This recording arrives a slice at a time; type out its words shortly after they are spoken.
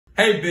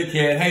Hey, big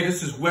head. Hey,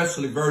 this is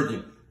Wesley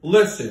Virgin.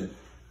 Listen,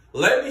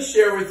 let me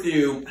share with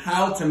you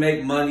how to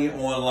make money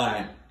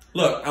online.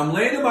 Look, I'm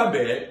laying in my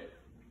bed.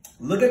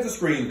 Look at the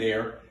screen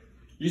there.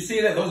 You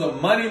see that those are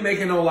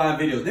money-making online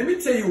videos. Let me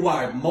tell you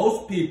why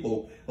most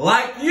people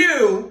like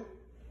you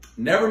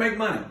never make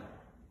money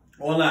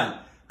online.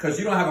 Because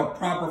you don't have a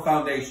proper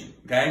foundation,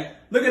 okay?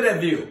 Look at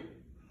that view.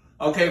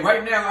 Okay,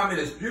 right now I'm in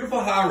this beautiful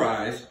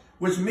high-rise,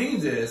 which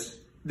means is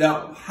the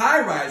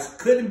high-rise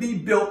couldn't be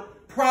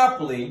built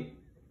properly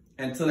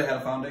until it had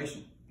a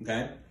foundation,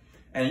 okay?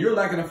 And you're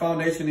lacking a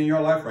foundation in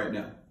your life right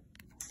now.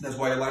 That's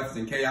why your life is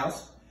in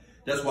chaos.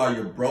 That's why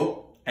you're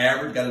broke,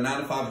 average, got a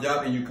 9-to-5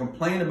 job, and you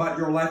complain about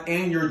your life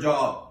and your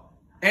job,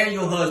 and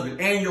your husband,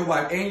 and your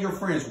wife, and your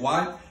friends.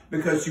 Why?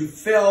 Because you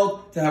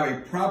failed to have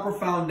a proper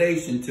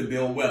foundation to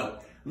build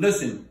wealth.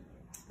 Listen,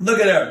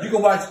 look at that. You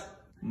can watch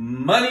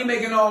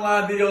money-making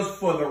online videos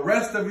for the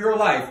rest of your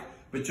life,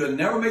 but you'll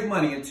never make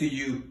money until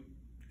you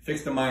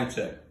fix the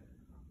mindset.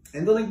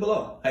 In the link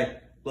below. Hey,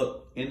 look,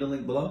 in the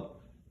link below,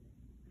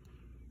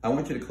 I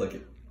want you to click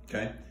it,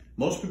 okay?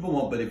 Most people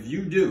won't, but if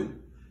you do,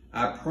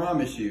 I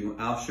promise you,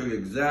 I'll show you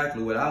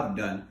exactly what I've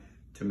done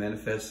to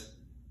manifest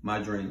my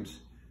dreams.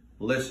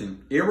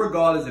 Listen,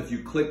 irregardless if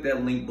you click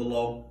that link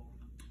below,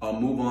 I'll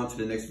move on to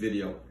the next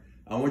video.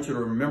 I want you to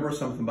remember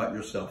something about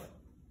yourself.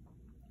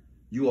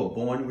 You are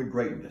born with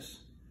greatness,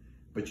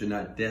 but you're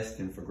not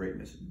destined for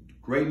greatness.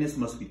 Greatness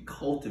must be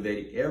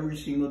cultivated every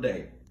single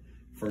day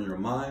from your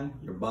mind,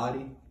 your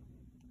body,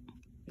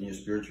 and your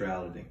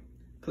spirituality.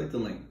 Click the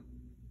link.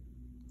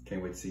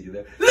 Can't wait to see you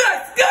there.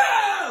 Let's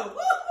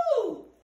go!